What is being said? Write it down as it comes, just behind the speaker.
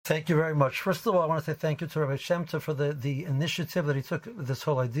Thank you very much. First of all, I want to say thank you to Rabbi Shem Tov for the initiative that he took, this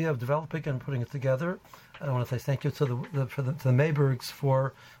whole idea of developing and putting it together. I want to say thank you to the Maybergs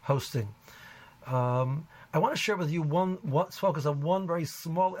for hosting. I want to share with you let's focus on one very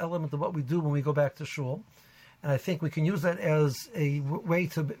small element of what we do when we go back to shul, and I think we can use that as a way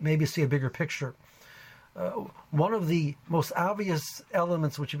to maybe see a bigger picture. One of the most obvious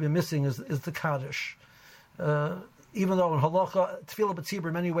elements which you've been missing is the Kaddish. Even though in Halacha, Tefillah B'tzibur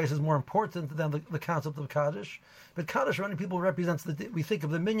in many ways is more important than the concept of Kaddish. But Kaddish, for many people, represents we think of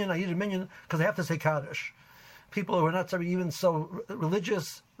the minyan, I need a minyan because I have to say Kaddish. People who are not even so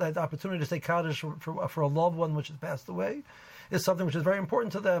religious, that the opportunity to say Kaddish for a loved one which has passed away is something which is very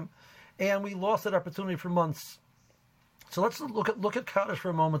important to them. And we lost that opportunity for months. So let's look at Kaddish for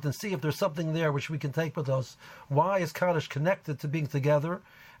a moment and see if there's something there which we can take with us. Why is Kaddish connected to being together,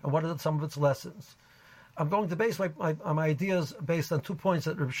 and what are some of its lessons? I'm going to base my ideas based on 2 points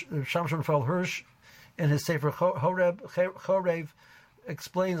that Shamshon Raphael Hirsch in his Sefer Chorev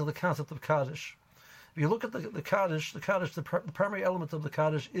explains the concept of Kaddish. If you look at the Kaddish, the primary element of the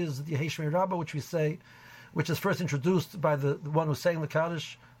Kaddish is the Yehei Shmei Rabbah, which we say, which is first introduced by the one who's saying the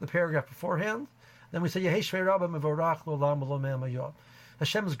Kaddish, the paragraph beforehand. Then we say Yehei Shmei Rabbah Mevorach L'olam V'lo Me'am Hayom.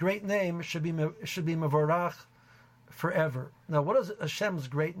 Hashem's great name should be Mevorach forever. Now, what does Hashem's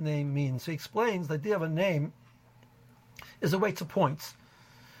great name mean? So he explains the idea of a name is a way to point.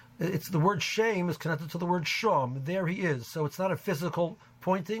 It's the word Shem is connected to the word Shom. There he is. So it's not a physical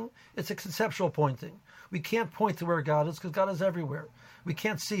pointing, it's a conceptual pointing. We can't point to where God is because God is everywhere. We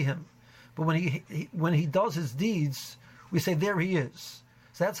can't see him. But when he does his deeds, we say, there he is.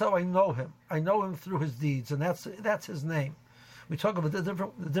 So that's how I know him. I know him through his deeds, and that's his name. We talk about the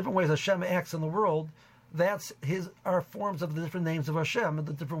different ways Hashem acts in the world. That's our forms of the different names of Hashem and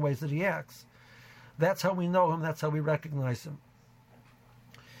the different ways that he acts. That's how we know him. That's how we recognize him.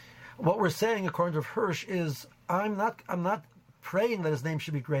 What we're saying, according to Hirsch, is I'm not praying that his name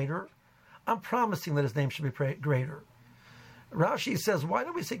should be greater. I'm promising that his name should be greater. Rashi says, why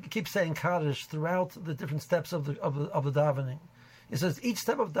do we keep saying Kaddish throughout the different steps of the davening? He says each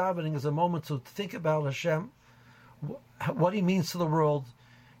step of davening is a moment to think about Hashem, what he means to the world,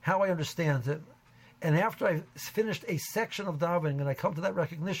 how I understand it. And after I've finished a section of davening and I come to that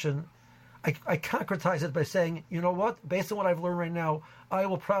recognition, I concretize it by saying, you know what? Based on what I've learned right now, I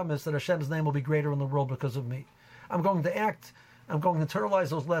will promise that Hashem's name will be greater in the world because of me. I'm going to act. I'm going to internalize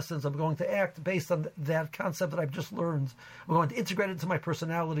those lessons. I'm going to act based on that concept that I've just learned. I'm going to integrate it into my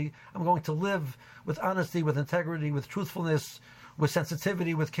personality. I'm going to live with honesty, with integrity, with truthfulness, with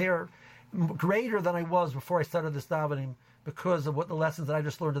sensitivity, with care, greater than I was before I started this davening because of what the lessons that I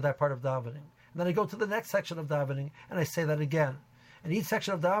just learned in that part of davening. And then I go to the next section of davening and I say that again. And each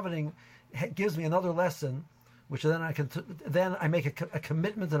section of davening gives me another lesson, which then I make a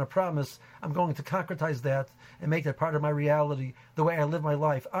commitment and a promise. I'm going to concretize that and make that part of my reality, the way I live my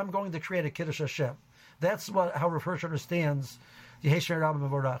life. I'm going to create a Kiddush Hashem. That's how Rav Hirsch understands Yehei Shmei Rabbah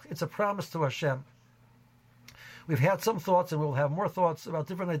Mevorach. It's a promise to Hashem. We've had some thoughts, and we'll have more thoughts about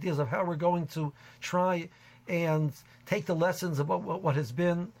different ideas of how we're going to try and take the lessons of what has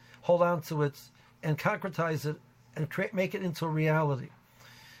been, hold on to it, and concretize it, and make it into a reality.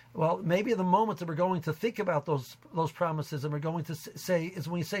 Well, maybe the moment that we're going to think about those promises, and we're going to say, is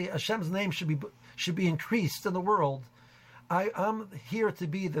when we say Hashem's name should be increased in the world. I'm here to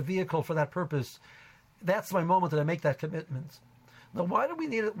be the vehicle for that purpose. That's my moment that I make that commitment. Now, why do we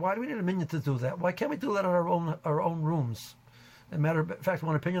need a minyan to do that? Why can't we do that in our own rooms? As a matter of fact,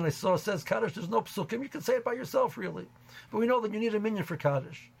 one opinion I saw says Kaddish, there's no psukim. You can say it by yourself, really. But we know that you need a minyan for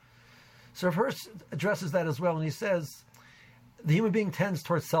Kaddish. So Rav Hirsch addresses that as well, and he says, the human being tends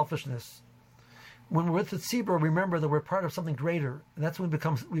towards selfishness. When we're with the tzibur, remember that we're part of something greater, and that's when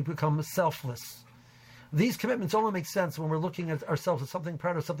we become selfless. These commitments only make sense when we're looking at ourselves as something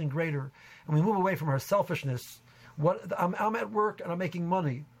part of something greater, and we move away from our selfishness. I'm at work and I'm making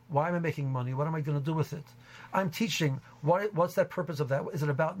money. Why am I making money? What am I going to do with it? I'm teaching. What's that purpose of that? Is it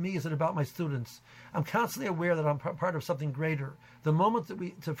about me? Is it about my students? I'm constantly aware that I'm part of something greater. The moment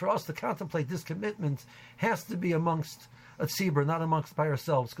that for us to contemplate this commitment has to be amongst a tzibur, not amongst by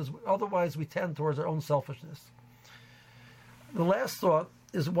ourselves, because otherwise we tend towards our own selfishness. The last thought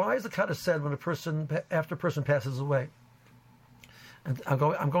is, why is the Kaddish said after a person passes away? And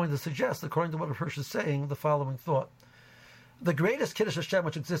I'm going to suggest, according to what Hirsch is saying, the following thought. The greatest Kiddush Hashem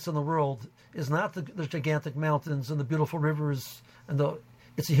which exists in the world is not the gigantic mountains and the beautiful rivers,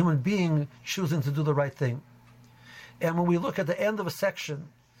 it's a human being choosing to do the right thing. And when we look at the end of a section,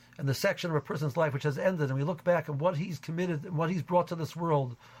 and the section of a person's life which has ended, and we look back at what he's committed and what he's brought to this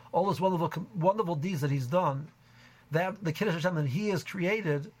world, all those wonderful deeds that he's done, that the Kiddush Hashem that he has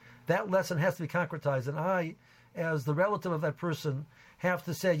created, that lesson has to be concretized. And I, as the relative of that person, have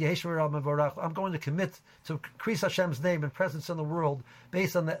to say, I'm going to commit to increase Hashem's name and presence in the world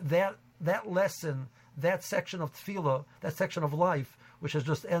based on that lesson, that section of tefillah, that section of life, which has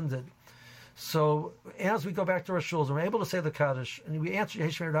just ended. So as we go back to our shuls and we're able to say the Kaddish and we answer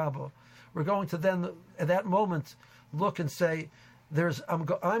Yeshmer Rabba, we're going to then at that moment look and say, I'm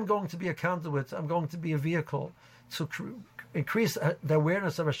going to be a conduit, I'm going to be a vehicle to increase the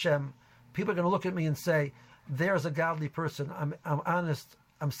awareness of Hashem. People are going to look at me and say, there's a godly person. I'm honest,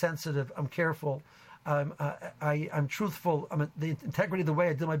 I'm sensitive, I'm careful, I'm truthful, the integrity of the way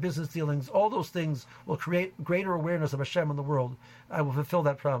I did my business dealings, all those things will create greater awareness of Hashem in the world. I will fulfill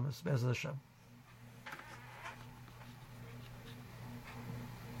that promise, Be'ez Hashem.